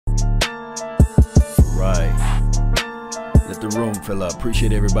the room fill up.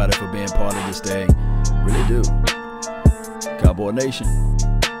 Appreciate everybody for being part of this day. Really do. Cowboy Nation.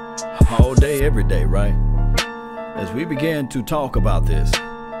 All day, every day, right? As we begin to talk about this,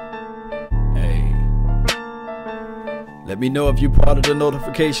 hey, let me know if you're part of the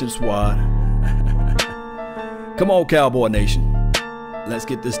notification squad. Come on, Cowboy Nation. Let's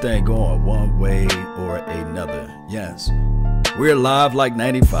get this thing going one way or another. Yes, we're live like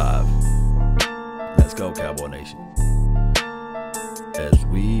 95. Let's go, Cowboy Nation. As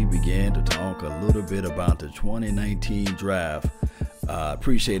we begin to talk a little bit about the 2019 draft,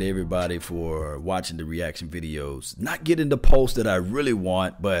 appreciate everybody for watching the reaction videos. Not getting the post that I really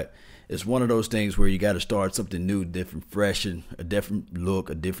want, but it's one of those things where you got to start something new, different, fresh, and a different look,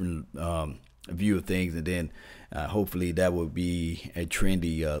 a different view of things, and then hopefully that will be a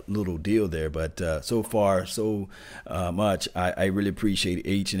trendy little deal there. But so far, so much, I really appreciate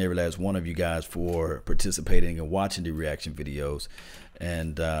each and every last one of you guys for participating and watching the reaction videos.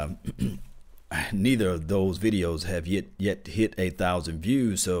 And neither of those videos have yet hit 1,000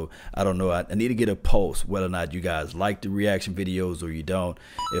 views, so I don't know. I need to get a post whether or not you guys like the reaction videos or you don't.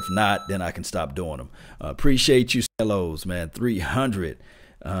 If not, then I can stop doing them. Appreciate you, fellows, man. 300.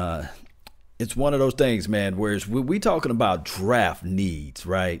 It's one of those things, man, whereas we talking about draft needs,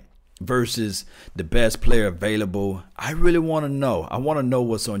 right, versus the best player available. I really want to know. I want to know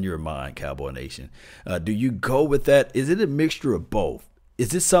what's on your mind, Cowboy Nation. Do you go with that? Is it a mixture of both? Is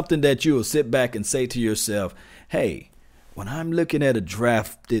this something that you will sit back and say to yourself, hey, when I'm looking at a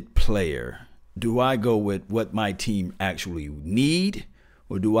drafted player, do I go with what my team actually need,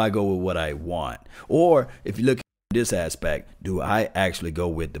 or do I go with what I want? Or if you look at this aspect, do I actually go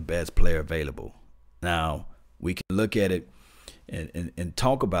with the best player available? Now, we can look at it and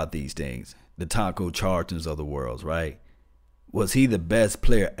talk about these things. The Taco Charltons of the world, right? Was he the best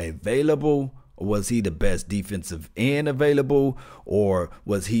player available? Or was he the best defensive end available, or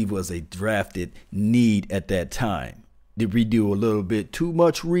was a drafted need at that time? Did we do a little bit too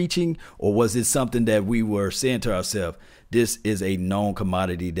much reaching, or was it something that we were saying to ourselves, this is a known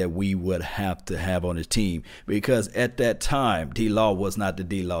commodity that we would have to have on his team? Because at that time, D-Law was not the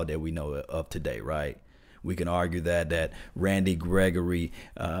D-Law that we know of today, right? We can argue that Randy Gregory,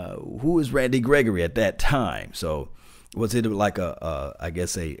 who is Randy Gregory at that time? So was it like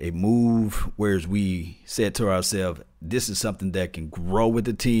a move, whereas we said to ourselves, this is something that can grow with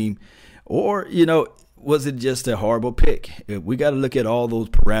the team? Or, was it just a horrible pick? We got to look at all those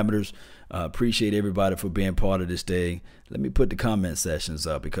parameters. Appreciate everybody for being part of this day. Let me put the comment sections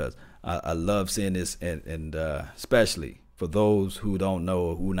up, because I love seeing this, and especially for those who don't know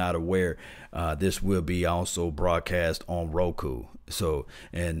or who are not aware, this will be also broadcast on Roku. So,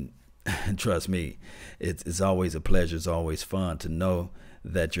 and trust me, it's always a pleasure. It's always fun to know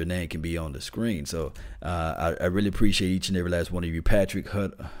that your name can be on the screen. So I really appreciate each and every last one of you. Patrick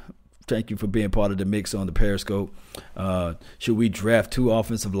Hutt, thank you for being part of the mix on the Periscope. Should we draft 2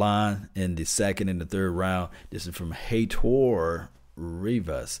 offensive line in the 2nd and the 3rd round? This is from Heitor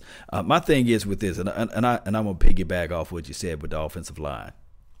Rivas. My thing is with this, and I'm going to piggyback off what you said with the offensive line.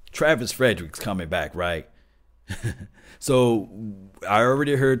 Travis Frederick's coming back, right? So I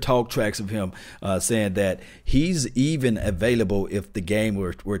already heard talk tracks of him saying that he's even available if the game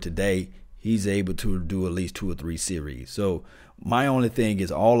were today. He's able to do at least 2 or 3 series. So my only thing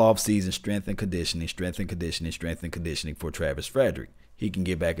is all offseason strength and conditioning for Travis Frederick. He can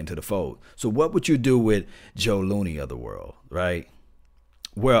get back into the fold. So what would you do with Joe Looney of the world, right?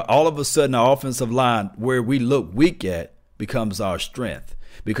 Where all of a sudden our offensive line, where we look weak at, becomes our strength.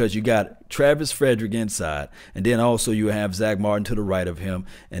 Because you got Travis Frederick inside, and then also you have Zach Martin to the right of him,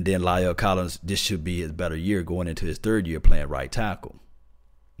 and then La'el Collins. This should be his better year going into his 3rd year playing right tackle.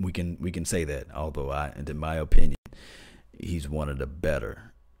 We can say that, although in my opinion, he's one of the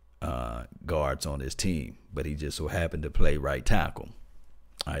better guards on his team, but he just so happened to play right tackle.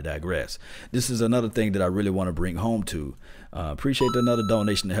 I digress. This is another thing that I really want to bring home to. Appreciate another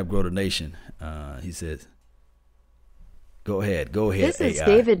donation to help grow the nation. He says, Go ahead. This is AI.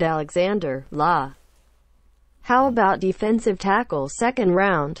 David Alexander, La. How about defensive tackle 2nd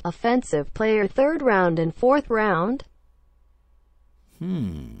round, offensive player 3rd round and 4th round?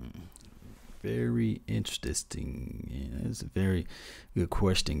 Very interesting. Yeah, that's a very good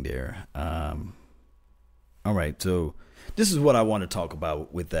question there. All right, so this is what I want to talk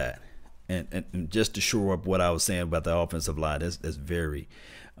about with that. And just to shore up what I was saying about the offensive line, that's very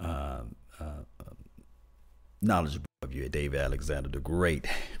knowledgeable of you, David Alexander the Great.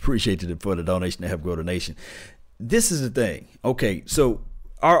 Appreciate you for the donation to help grow the nation. This is the thing. Okay, so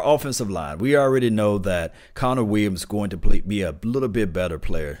our offensive line, we already know that Connor Williams is going to be a little bit better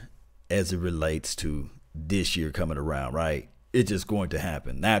player as it relates to this year coming around, right? It's just going to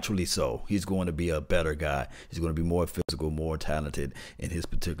happen naturally. So he's going to be a better guy. He's going to be more physical, more talented in his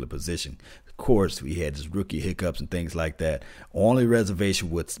particular position. Of course, he had his rookie hiccups and things like that. Only reservation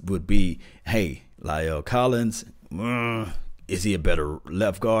would be, hey, La'el Collins, is he a better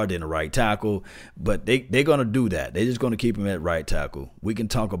left guard than a right tackle? But they're going to do that. They're just going to keep him at right tackle. We can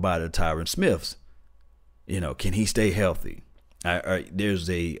talk about it, Tyron Smith's. Can he stay healthy? There's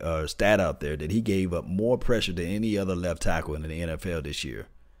a stat out there that he gave up more pressure than any other left tackle in the NFL this year.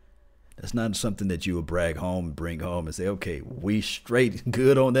 That's not something that you would brag home and bring home and say, okay, we straight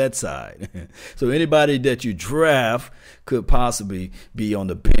good on that side. So anybody that you draft could possibly be on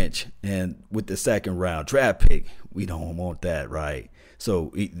the bench. And with the second round draft pick, we don't want that, right?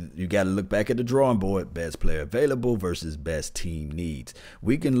 So you got to look back at the drawing board, best player available versus best team needs.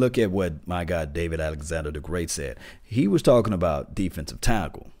 We can look at what my guy David Alexander the Great said. He was talking about defensive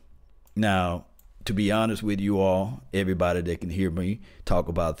tackle. Now, to be honest with you all, everybody that can hear me talk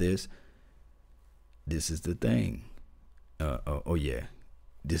about this is the thing.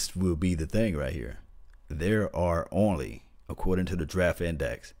 This will be the thing right here. There are only, according to the draft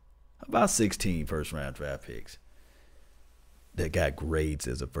index, about 16 first-round draft picks that got grades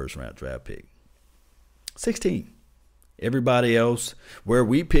as a first-round draft pick. 16. Everybody else, where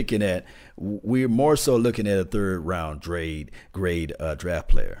we picking at, we're more so looking at a third-round grade draft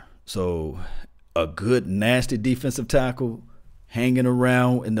player. So a good, nasty defensive tackle hanging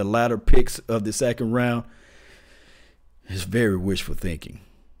around in the latter picks of the second round is very wishful thinking.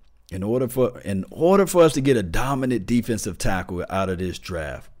 In order for us to get a dominant defensive tackle out of this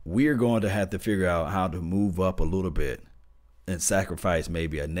draft, we're going to have to figure out how to move up a little bit and sacrifice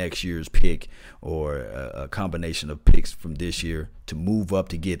maybe a next year's pick or a combination of picks from this year to move up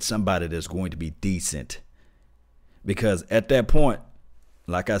to get somebody that's going to be decent. Because at that point,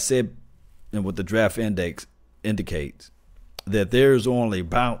 like I said, and what the draft index indicates, that there's only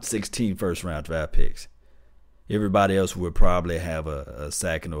about 16 first-round draft picks. Everybody else would probably have a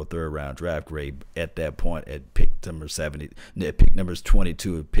second or third-round draft grade at that point at pick number 70, pick numbers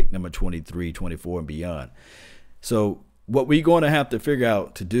 22, pick number 23, 24, and beyond. So what we're going to have to figure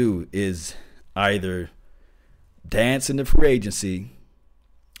out to do is either dance in the free agency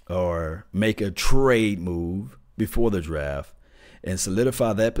or make a trade move before the draft and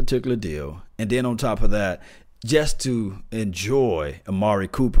solidify that particular deal. And then on top of that, just to enjoy Amari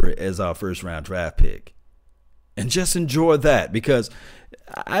Cooper as our first-round draft pick. And just enjoy that, because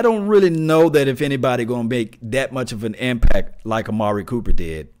I don't really know that if anybody going to make that much of an impact like Amari Cooper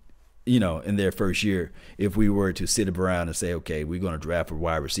did, in their first year, if we were to sit around and say, okay, we're going to draft a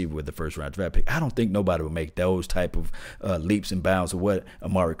wide receiver with the first-round draft pick. I don't think nobody will make those type of leaps and bounds of what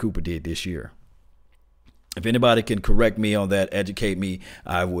Amari Cooper did this year. If anybody can correct me on that, educate me,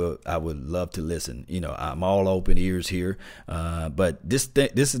 I would love to listen. I'm all open ears here. But this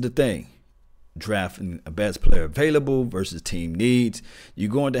is the thing. Drafting a best player available versus team needs. You're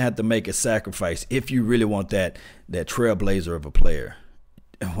going to have to make a sacrifice if you really want that trailblazer of a player.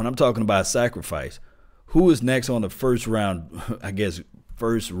 And when I'm talking about sacrifice, who is next on the first round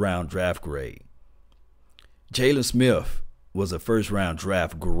draft grade? Jalen Smith was a first round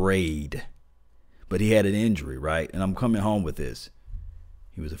draft grade. But he had an injury, right? And I'm coming home with this.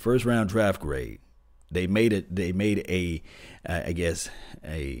 He was a first-round draft grade. They made a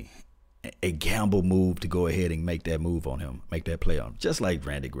gamble move to go ahead and make that move on him, make that play on him, just like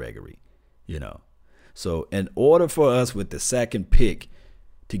Randy Gregory, So in order for us with the second pick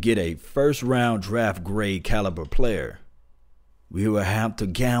to get a first-round draft grade caliber player, we will have to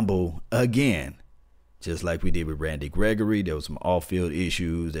gamble again. Just like we did with Randy Gregory, there was some off-field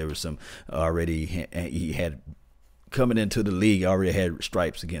issues. There was some he had coming into the league, already had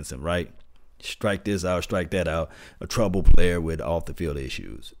stripes against him, right? Strike this out, strike that out. A trouble player with off-the-field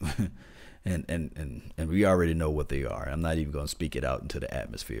issues. and we already know what they are. I'm not even going to speak it out into the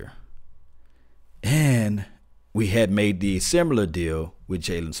atmosphere. And we had made the similar deal with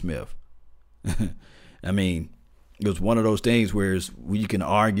Jalen Smith. I mean, it was one of those things where you can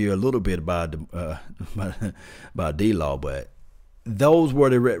argue a little bit about D-Law, but those were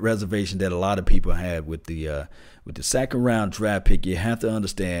the reservations that a lot of people had with the second round draft pick. You have to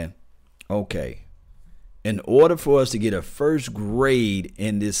understand, okay, in order for us to get a first grade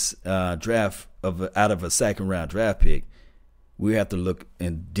in this draft out of a second round draft pick, we have to look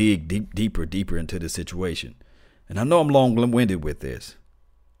and dig deeper into the situation. And I know I'm long-winded with this,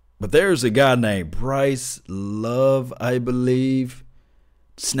 but there's a guy named Bryce Love, I believe,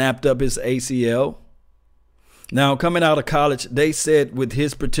 snapped up his ACL. Now, coming out of college, they said with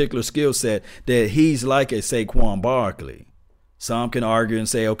his particular skill set that he's like a Saquon Barkley. Some can argue and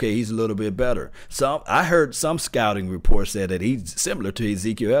say, okay, he's a little bit better. I heard some scouting reports said that he's similar to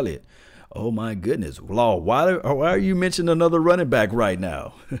Ezekiel Elliott. Oh, my goodness. Law, why are you mentioning another running back right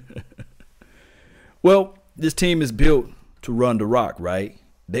now? Well, this team is built to run the rock, right?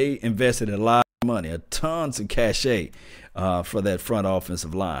 They invested a lot of money, tons of cachet for that front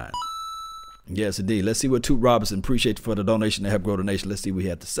offensive line. Yes, indeed. Let's see what Toot Robinson, appreciate you for the donation to help grow the nation. Let's see what he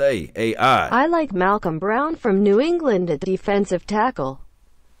had to say. AI. I like Malcolm Brown from New England at defensive tackle.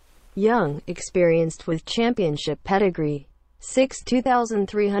 Young, experienced with championship pedigree. 6',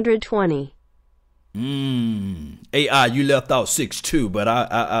 2,320. AI, you left out 6'2", but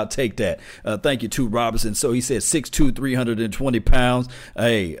I'll take that. Thank you, Toot Robinson. So he said 6'2", 320 pounds.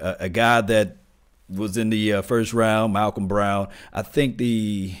 Hey, a guy that was in the first round, Malcolm Brown. I think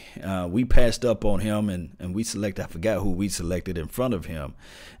we passed up on him and we selected, I forgot who we selected in front of him.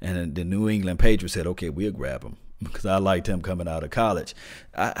 And the New England Patriots said, okay, we'll grab him, because I liked him coming out of college.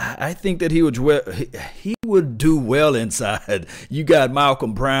 I think that he would do well inside. You got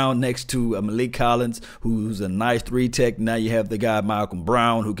Malcolm Brown next to Malik Collins, who's a nice 3-tech. Now you have the guy Malcolm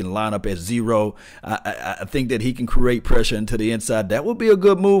Brown who can line up at 0. I think that he can create pressure into the inside. That would be a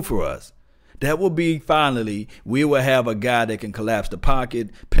good move for us. That will be, finally, we will have a guy that can collapse the pocket,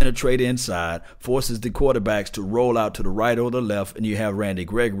 penetrate inside, forces the quarterbacks to roll out to the right or the left, and you have Randy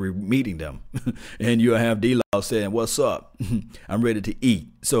Gregory meeting them. And you'll have D-Law saying, what's up? I'm ready to eat.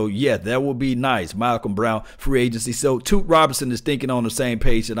 So, yeah, that will be nice. Malcolm Brown, free agency. So, Toot Robinson is thinking on the same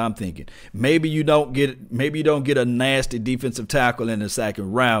page that I'm thinking. Maybe you don't get a nasty defensive tackle in the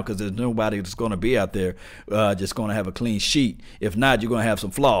second round, because there's nobody that's going to be out there just going to have a clean sheet. If not, you're going to have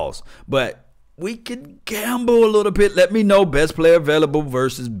some flaws. But we can gamble a little bit. Let me know best player available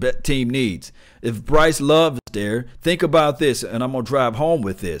versus team needs. If Bryce Love is there, think about this, and I'm going to drive home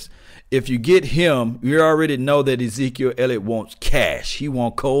with this. If you get him, you already know that Ezekiel Elliott wants cash. He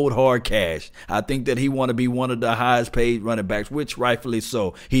wants cold, hard cash. I think that he want to be one of the highest paid running backs, which rightfully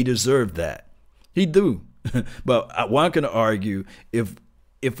so. He deserved that. He do. But one can argue if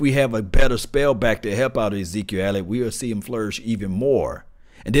we have a better spell back to help out Ezekiel Elliott, we will see him flourish even more.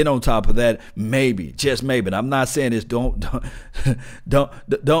 And then on top of that, maybe, just maybe, and I'm not saying this, don't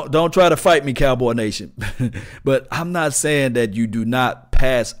try to fight me, Cowboy Nation. But I'm not saying that you do not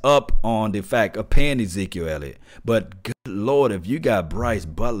pass up on the fact of paying Ezekiel Elliott. But good Lord, if you got Bryce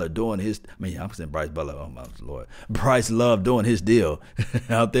Butler doing I'm saying Bryce Butler, oh my Lord, Bryce Love doing his deal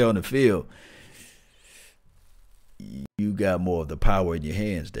out there on the field, you got more of the power in your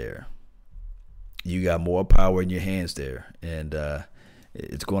hands there. You got more power in your hands there. And,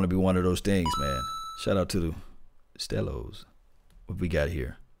 it's going to be one of those things, man. Shout out to the Stellos. What we got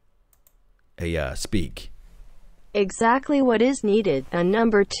here? AI, speak. Exactly what is needed. A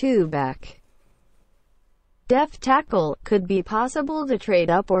number 2 back. Def tackle. Could be possible to trade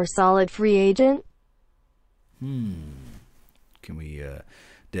up or solid free agent? Can we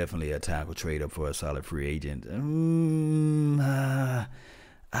definitely a tackle trade up for a solid free agent?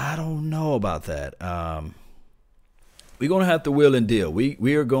 I don't know about that. We're going to have to will and deal.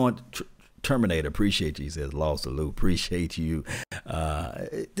 We are going to Terminator. Appreciate you. He says, lost the loop. Appreciate you.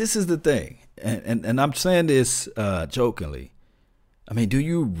 This is the thing. And I'm saying this jokingly. I mean, do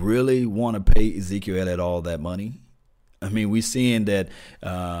you really want to pay Ezekiel Elliott all that money? I mean, we're seeing that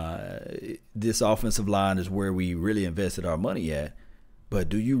this offensive line is where we really invested our money at. But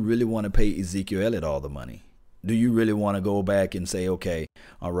do you really want to pay Ezekiel Elliott all the money? Do you really want to go back and say, okay,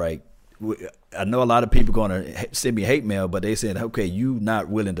 all right, I know a lot of people going to send me hate mail, but they said, okay, you not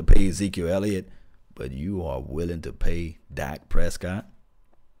willing to pay Ezekiel Elliott, but you are willing to pay Dak Prescott?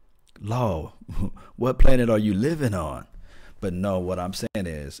 Law, what planet are you living on? But no, what I'm saying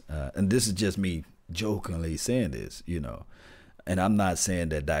is, and this is just me jokingly saying this, and I'm not saying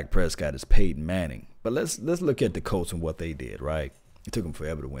that Dak Prescott is Peyton Manning, but let's look at the Colts and what they did, right? It took them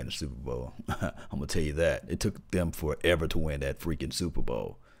forever to win the Super Bowl. I'm going to tell you that. It took them forever to win that freaking Super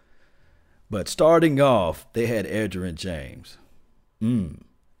Bowl. But starting off, they had Edgerrin James.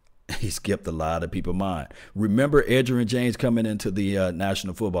 He skipped a lot of people's mind. Remember Edgerrin James coming into the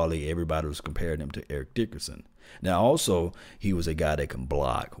National Football League? Everybody was comparing him to Eric Dickerson. Now, also, he was a guy that can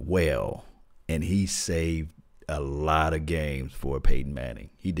block well, and he saved a lot of games for Peyton Manning.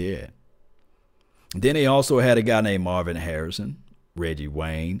 He did. Then they also had a guy named Marvin Harrison, Reggie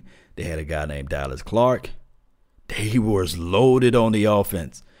Wayne. They had a guy named Dallas Clark. They was loaded on the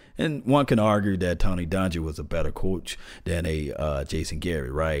offense. And one can argue that Tony Dungy was a better coach than a Jason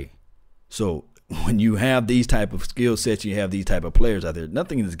Garrett, right? So when you have these type of skill sets, you have these type of players out there,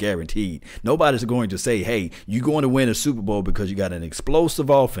 nothing is guaranteed. Nobody's going to say, hey, you're going to win a Super Bowl because you got an explosive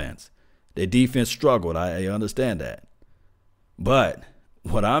offense. Their defense struggled. I understand that. But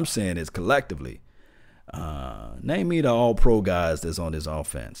what I'm saying is collectively, name me the all-pro guys that's on this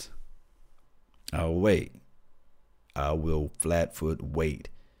offense. I'll wait. I will flat-foot wait.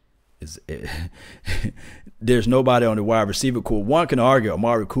 There's nobody on the wide receiver core. One can argue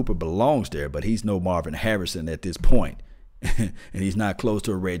Amari Cooper belongs there, but he's no Marvin Harrison at this point. And he's not close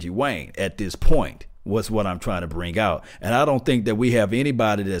to a Reggie Wayne at this point. What's what I'm trying to bring out. And I don't think that we have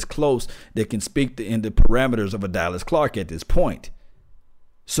anybody that's close that can speak in the parameters of a Dallas Clark at this point.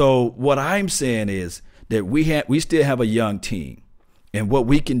 So what I'm saying is that we still have a young team. And what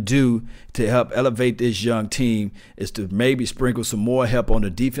we can do to help elevate this young team is to maybe sprinkle some more help on the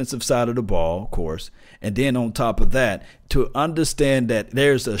defensive side of the ball, of course. And then on top of that, to understand that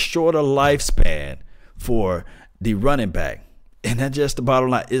there's a shorter lifespan for the running back. And that's just the bottom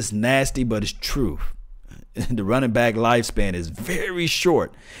line. It's nasty, but it's true. The running back lifespan is very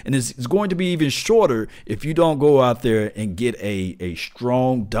short. And it's going to be even shorter if you don't go out there and get a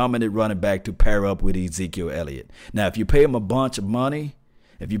strong, dominant running back to pair up with Ezekiel Elliott. Now, if you pay him a bunch of money,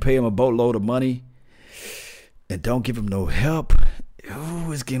 if you pay him a boatload of money and don't give him no help,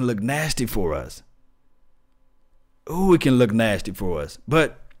 it's going to look nasty for us. It can look nasty for us.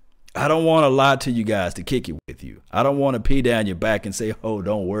 But I don't want to lie to you guys to kick it with you. I don't want to pee down your back and say, oh,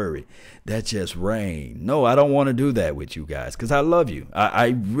 don't worry. That's just rain. No, I don't want to do that with you guys because I love you.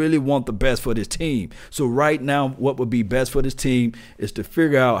 I really want the best for this team. So right now, what would be best for this team is to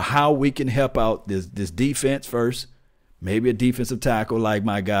figure out how we can help out this defense first. Maybe a defensive tackle like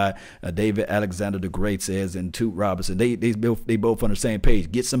my guy, David Alexander the Great says, and Toot Robinson. They both on the same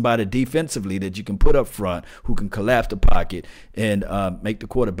page. Get somebody defensively that you can put up front who can collapse the pocket and make the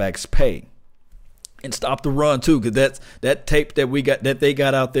quarterbacks pay. And stop the run, too, because that tape that they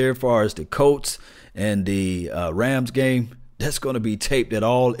got out there as far as the Colts and the Rams game, that's going to be tape that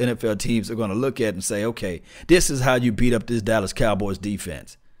all NFL teams are going to look at and say, okay, this is how you beat up this Dallas Cowboys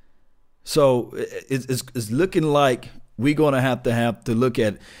defense. So it's looking like we're going to have to look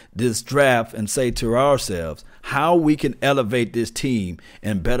at this draft and say to ourselves how we can elevate this team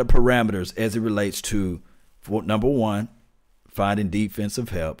in better parameters as it relates to, number one, finding defensive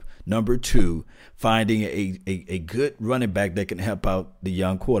help. Number two, finding a good running back that can help out the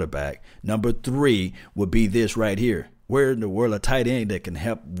young quarterback. Number three would be this right here. Where in the world a tight end that can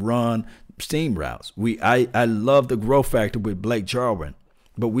help run seam routes? I love the growth factor with Blake Jarwin,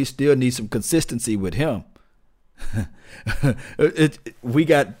 but we still need some consistency with him. We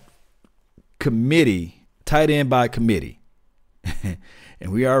got committee, tight end by committee.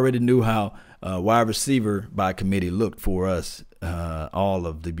 And we already knew how wide receiver by committee looked for us all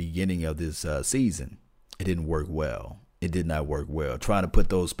of the beginning of this season. It didn't work well. It did not work well. Trying to put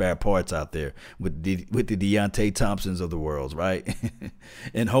those spare parts out there with the Deontay Thompsons of the world, right?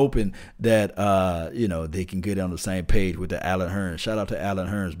 And hoping that, they can get on the same page with the Allen Hurns. Shout out to Allen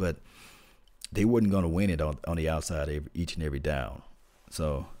Hurns, but they weren't going to win it on the outside each and every down.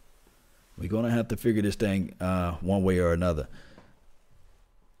 So we're going to have to figure this thing one way or another.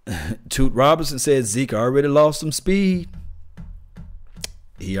 Toot Robinson says Zeke already lost some speed.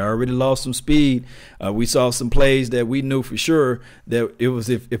 He already lost some speed. We saw some plays that we knew for sure that it was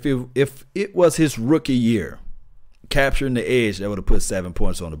if it was his rookie year, capturing the edge, that would have put 7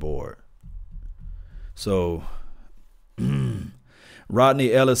 points on the board. So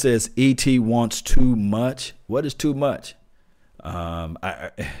Rodney Ellis says E.T. wants too much. What is too much?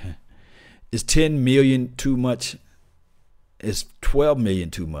 Is 10 million too much? Is 12 million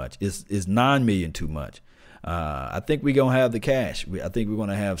too much? Is 9 million too much? I think we're going to have the cash. I think we're going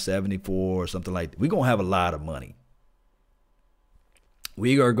to have 74 or something like that. We're going to have a lot of money.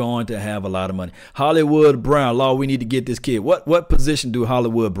 We are going to have a lot of money. Hollywood Brown, Law, we need to get this kid. What position do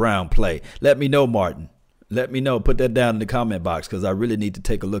Hollywood Brown play? Let me know, Martin. Let me know. Put that down in the comment box because I really need to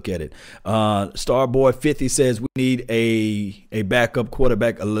take a look at it. Starboy 50 says we need a backup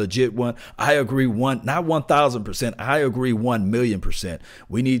quarterback, a legit one. I agree not 1,000%. I agree 1,000,000%.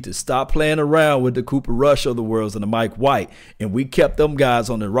 We need to stop playing around with the Cooper Rush of the world and the Mike White. And we kept them guys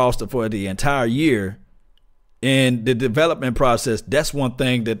on the roster for the entire year. And the development process, that's one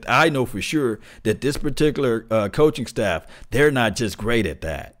thing that I know for sure that this particular coaching staff, they're not just great at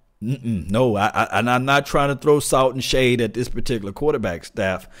that. No, I'm not trying to throw salt and shade at this particular quarterback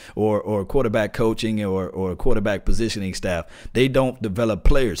staff or quarterback coaching or quarterback positioning staff. They don't develop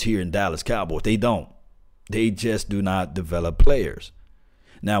players here in Dallas Cowboys. They don't. They just do not develop players.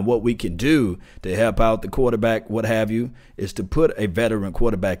 Now, what we can do to help out the quarterback, what have you, is to put a veteran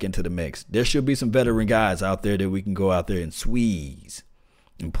quarterback into the mix. There should be some veteran guys out there that we can go out there and squeeze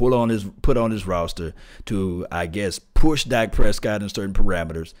and put on his roster to, I guess, push Dak Prescott in certain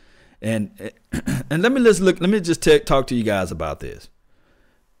parameters And let me just talk to you guys about this.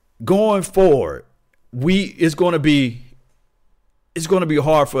 Going forward, it's going to be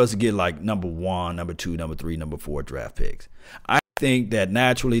hard for us to get like number 1, number 2, number 3, number 4 draft picks. I think that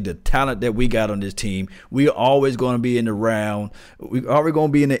naturally the talent that we got on this team, we're always going to be in the round. We're always going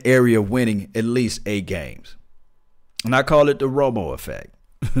to be in the area of winning at least 8 games. And I call it the Romo effect.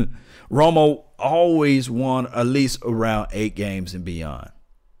 Romo always won at least around 8 games and beyond.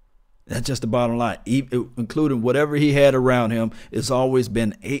 That's just the bottom line. Including whatever he had around him, it's always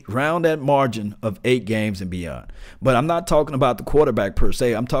been around that margin of 8 games and beyond. But I'm not talking about the quarterback per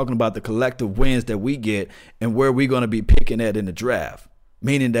se. I'm talking about the collective wins that we get and where we're going to be picking at in the draft.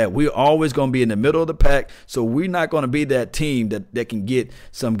 Meaning that we're always going to be in the middle of the pack. So we're not going to be that team that can get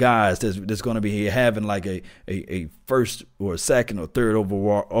some guys that's going to be having like a first or second or third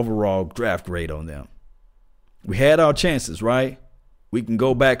overall draft grade on them. We had our chances, right? We can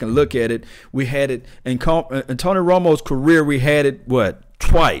go back and look at it. We had it in Tony Romo's career. We had it,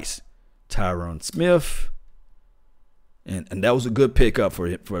 twice. Tyron Smith. And that was a good pickup for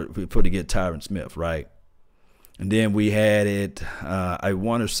to get Tyron Smith, right? And then we had it, I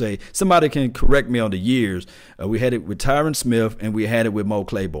want to say, somebody can correct me on the years. We had it with Tyron Smith and we had it with Mo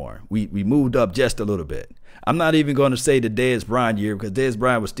Claiborne. We moved up just a little bit. I'm not even going to say the Dez Bryant year because Dez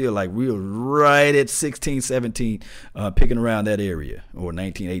Bryant was still like real right at 16, 17, picking around that area, or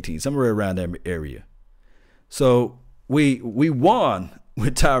 19, 18, somewhere around that area. So we won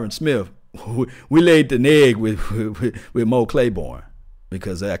with Tyron Smith. We laid the egg with Mo Claiborne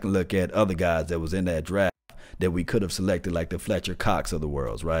because I can look at other guys that was in that draft that we could have selected, like the Fletcher Cox of the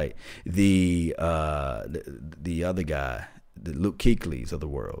world, right? The other guy, the Luke Kuechly's of the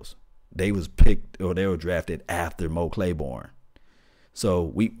world. They was picked or they were drafted after Mo Claiborne.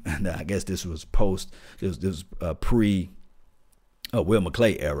 So I guess this was this was pre Will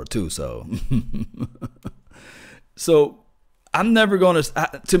McClay era too. So, so I'm never going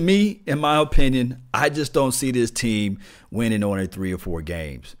to me, in my opinion, I just don't see this team winning only 3 or 4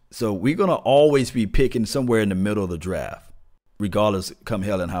 games. So we're going to always be picking somewhere in the middle of the draft, regardless, come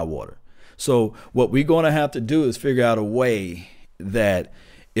hell and high water. So what we're going to have to do is figure out a way that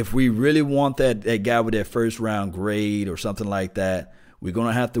if we really want that guy with that first round grade or something like that, we're going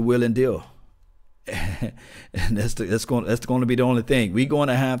to have to will and deal. And that's going to be the only thing. We're going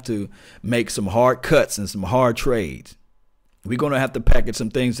to have to make some hard cuts and some hard trades. We're going to have to package some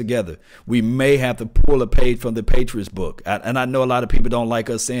things together. We may have to pull a page from the Patriots book. And I know a lot of people don't like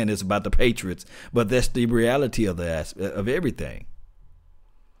us saying this about the Patriots, but that's the reality of everything.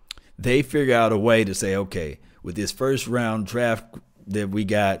 They figure out a way to say, okay, with this first round draft that we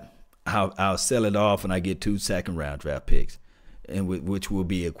got, I'll sell it off and I get 2 second-round draft picks, and which will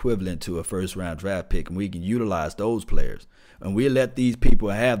be equivalent to a first-round draft pick, and we can utilize those players. And we'll let these people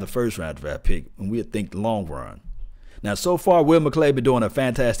have the first-round draft pick, and we'll think the long run. Now, so far, Will McClay been doing a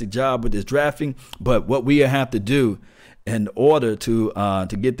fantastic job with this drafting, but what we have to do in order to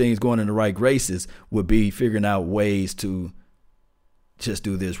get things going in the right graces would be figuring out ways to just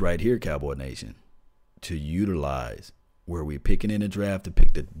do this right here, Cowboy Nation, to utilize where we're picking in the draft to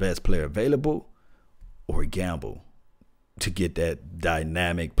pick the best player available, or gamble to get that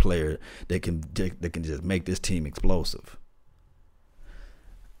dynamic player that can just make this team explosive.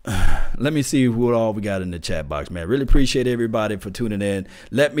 Let me see what all we got in the chat box, man. Really appreciate everybody for tuning in.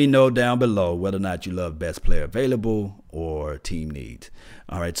 Let me know down below whether or not you love best player available or team needs.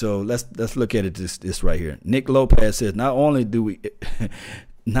 All right, so let's look at it this right here. Nick Lopez says not only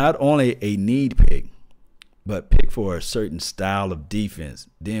a need pick, but pick for a certain style of defense.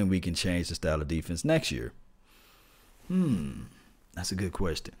 Then we can change the style of defense next year. That's a good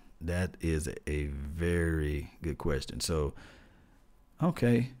question. That is a very good question. So,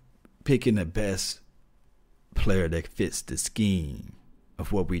 okay, picking the best player that fits the scheme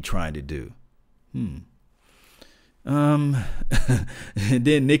of what we're trying to do. And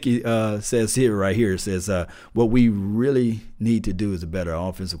then Nikki says what we really need to do is a better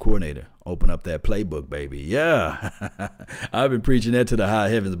offensive coordinator. Open up that playbook, baby. Yeah, I've been preaching that to the high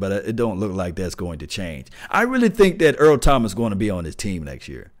heavens, but it don't look like that's going to change. I really think that Earl Thomas is going to be on his team next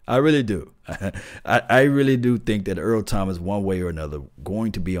year. I really do. I really do think that Earl Thomas, one way or another,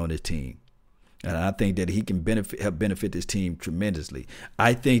 going to be on his team. And I think that he can help benefit this team tremendously.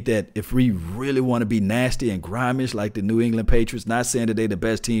 I think that if we really want to be nasty and grimish like the New England Patriots, not saying that they're the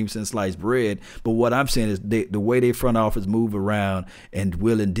best team since sliced bread, but what I'm saying is the way their front office move around and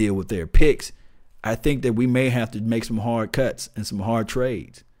will and deal with their picks, I think that we may have to make some hard cuts and some hard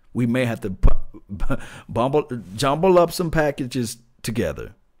trades. We may have to jumble up some packages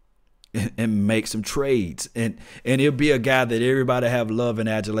together and make some trades, and it'll be a guy that everybody have love and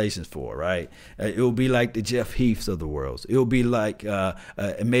adulations for, right? It'll be like the Jeff Heaths of the world. It'll be like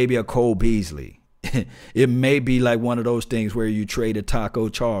maybe a Cole Beasley. It may be like one of those things where you trade a Taco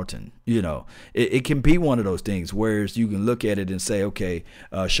Charlton. It can be one of those things where you can look at it and say, okay,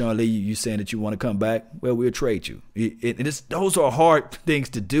 Sean Lee, you saying that you want to come back? Well, we'll trade you. Those are hard things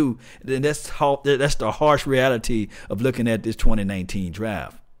to do, and that's the harsh reality of looking at this 2019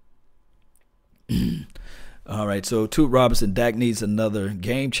 draft. All right, so Toot Robinson, Dak needs another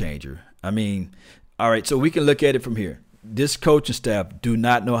game changer. I mean, all right, so we can look at it from here. This coaching staff do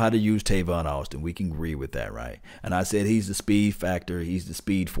not know how to use Tavon Austin. We can agree with that, right? And I said he's the speed factor. He's the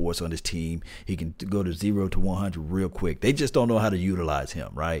speed force on his team. He can go to 0 to 100 real quick. They just don't know how to utilize him,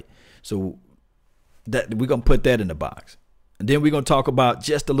 right? So that we're going to put that in the box. And then we're going to talk about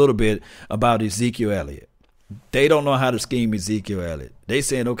just a little bit about Ezekiel Elliott. They don't know how to scheme Ezekiel Elliott. They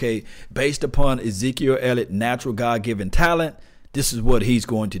saying, okay, based upon Ezekiel Elliott's natural God-given talent, this is what he's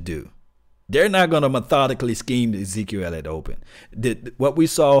going to do. They're not going to methodically scheme Ezekiel Elliott open. What we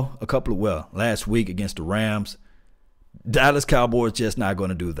saw last week against the Rams, Dallas Cowboys just not going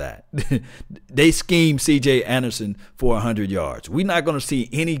to do that. They schemed C.J. Anderson for 100 yards. We're not going to see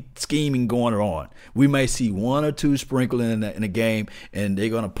any scheming going on. We may see one or two sprinkling in the game, and they're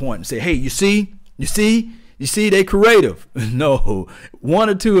going to point and say, hey, you see, they creative. No, one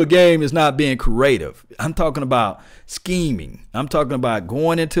or two a game is not being creative. I'm talking about scheming. I'm talking about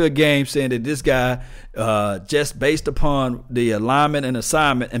going into a game saying that this guy, just based upon the alignment and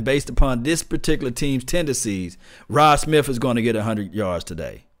assignment and based upon this particular team's tendencies, Rod Smith is going to get 100 yards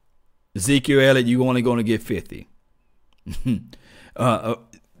today. Ezekiel Elliott, you're only going to get 50.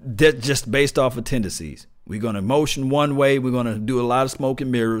 That just based off of tendencies. We're going to motion one way. We're going to do a lot of smoke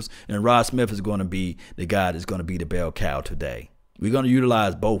and mirrors. And Rod Smith is going to be the guy that's going to be the bell cow today. We're going to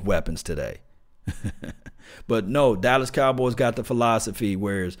utilize both weapons today. But no, Dallas Cowboys got the philosophy,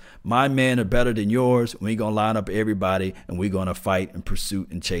 whereas my men are better than yours. We're going to line up everybody, and we're going to fight and pursue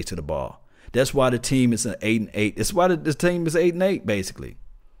and chase to the ball. That's why the team is an 8-8. That's why the team is 8-8, basically.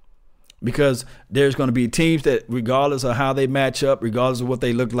 Because there's going to be teams that, regardless of how they match up, regardless of what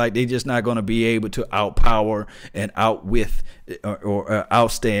they look like, they're just not going to be able to outpower and outwith or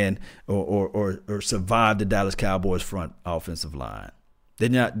outstand or survive the Dallas Cowboys front offensive line.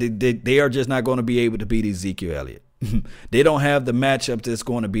 They are just not going to be able to beat Ezekiel Elliott. They don't have the matchup that's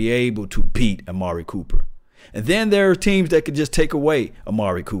going to be able to beat Amari Cooper. And then there are teams that can just take away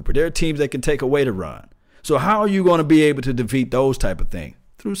Amari Cooper. There are teams that can take away the run. So how are you going to be able to defeat those type of things?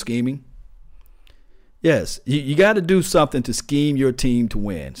 Through scheming. Yes, you got to do something to scheme your team to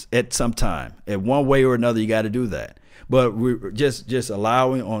win at some time. At one way or another, you got to do that. But we're just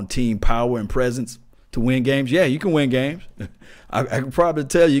allowing on team power and presence to win games. Yeah, you can win games. I can probably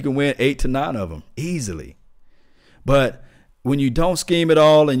tell you can win 8 to 9 of them easily. But when you don't scheme at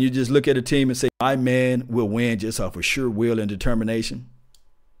all and you just look at a team and say, my man will win just off of sheer will and determination,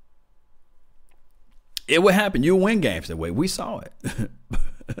 it will happen. You'll win games that way. We saw it.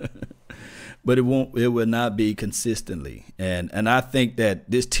 But it will not be consistently. And I think that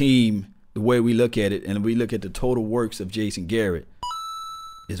this team, the way we look at it, and we look at the total works of Jason Garrett,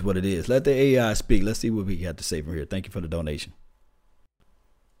 is what it is. Let the AI speak. Let's see what we got to say from here. Thank you for the donation.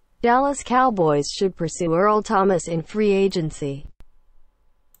 Dallas Cowboys should pursue Earl Thomas in free agency.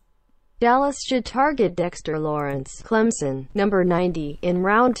 Dallas should target Dexter Lawrence, Clemson, number 90, in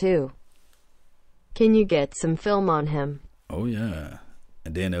round 2. Can you get some film on him? Oh, yeah.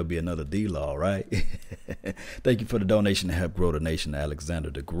 And then there'll be another D-Law, right? Thank you for the donation to help grow the nation,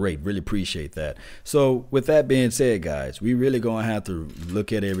 Alexander the Great. Really appreciate that. So with that being said, guys, we really going to have to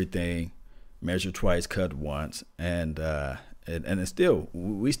look at everything, measure twice, cut once, and it's still,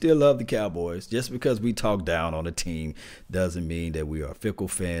 we still love the Cowboys. Just because we talk down on the team doesn't mean that we are fickle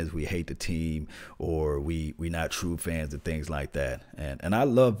fans, we hate the team, or we not true fans and things like that. And I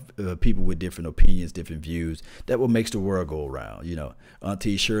love people with different opinions, different views. That what makes the world go around. You know,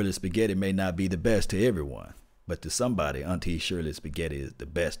 Auntie Shirley Spaghetti may not be the best to everyone, but to somebody, Auntie Shirley Spaghetti is the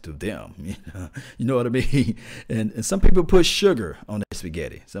best to them. You know what I mean? And some people put sugar on their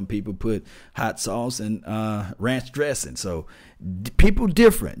spaghetti. Some people put hot sauce and ranch dressing. So people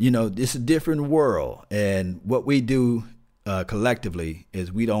different. You know, it's a different world. And what we do collectively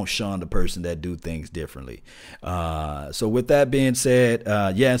is we don't shun the person that do things differently. So with that being said,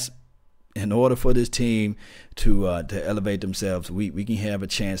 yes, in order for this team to elevate themselves, we can have a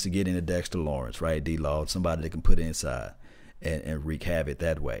chance to get into Dexter Lawrence, right? D-Law, somebody that can put inside and wreak havoc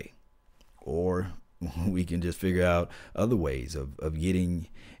that way. Or we can just figure out other ways of getting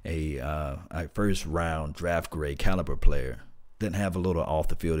a first round draft grade caliber player didn't have a little off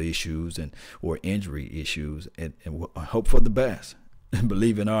the field issues or injury issues, and hope for the best and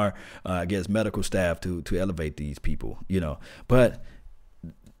believe in our medical staff to elevate these people, but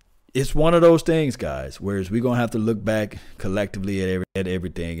it's one of those things, guys, whereas we're going to have to look back collectively at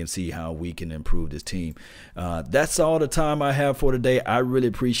everything and see how we can improve this team. That's all the time I have for today. I really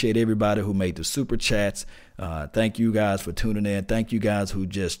appreciate everybody who made the super chats. Thank you guys for tuning in. Thank you guys who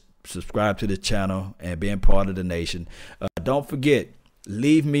just subscribe to this channel and being part of the nation. Don't forget,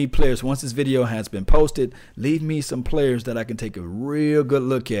 leave me players. Once this video has been posted, leave me some players that I can take a real good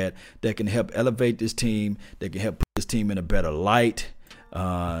look at that can help elevate this team, that can help put this team in a better light.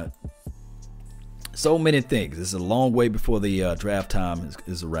 So many things. It's a long way before the draft time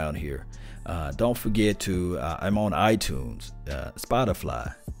is around here. Don't forget to I'm on iTunes,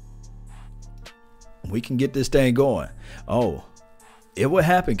 Spotify. We can get this thing going. It will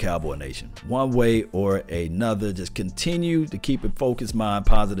happen, Cowboy Nation, one way or another. Just continue to keep a focused mind,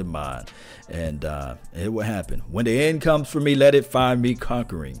 positive mind, and it will happen. When the end comes for me, let it find me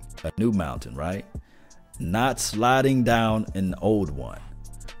conquering a new mountain, right? Not sliding down an old one.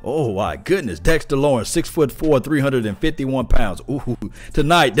 Oh my goodness, Dexter Lawrence, 6'4", 351 pounds. Ooh,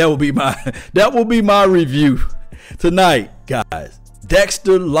 tonight that will be my review tonight, guys.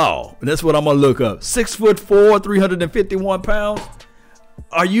 Dexter Law, and that's what I'm gonna look up. 6'4", 351 pounds.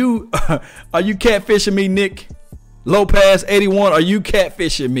 Are you catfishing me, Nick Lopez 81? Are you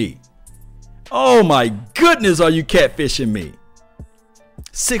catfishing me? Oh my goodness, are you catfishing me?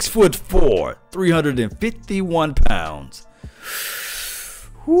 6'4", 351 pounds.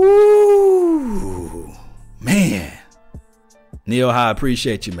 Woo, man. Neil High,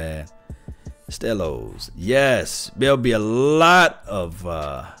 appreciate you, man. Stellos, yes, there'll be a lot of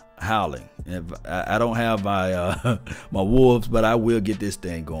howling. I don't have my my wolves, but I will get this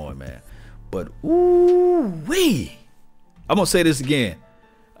thing going, man. But ooh-wee, I'm gonna say this again.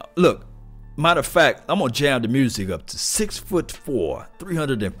 Look, matter of fact, I'm gonna jam the music up to 6'4",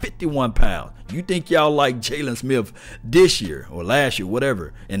 351 pounds. You think y'all like Jalen Smith this year or last year,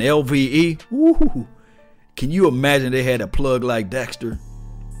 whatever, and LVE? Woo! Can you imagine they had a plug like Dexter?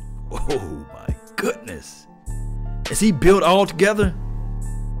 Oh my goodness! Is he built all together?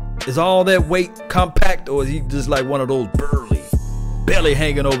 Is all that weight compact, or is he just like one of those burly, belly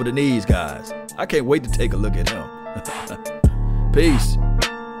hanging over the knees guys? I can't wait to take a look at him. Peace.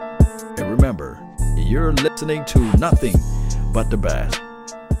 And remember, you're listening to nothing but the best.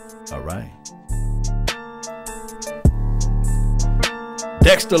 All right.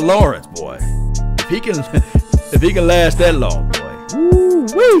 Dexter Lawrence, boy. If he can last that long, boy.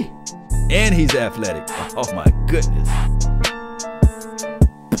 Woo-wee. And he's athletic. Oh my goodness.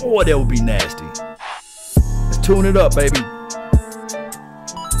 Boy, that would be nasty. Let's tune it up, baby.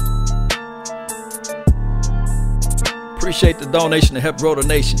 Appreciate the donation to help grow the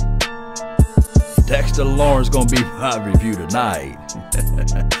nation. Dexter Lawrence gonna be my review tonight.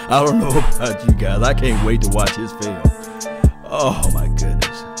 I don't know about you guys. I can't wait to watch his film. Oh my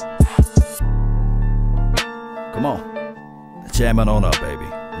goodness. Come on. Jamming on up, baby.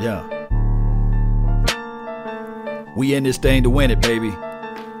 Yeah. We in this thing to win it, baby.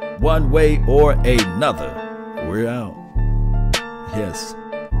 One way or another. We're out. Yes.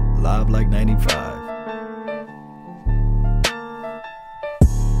 Live like 95.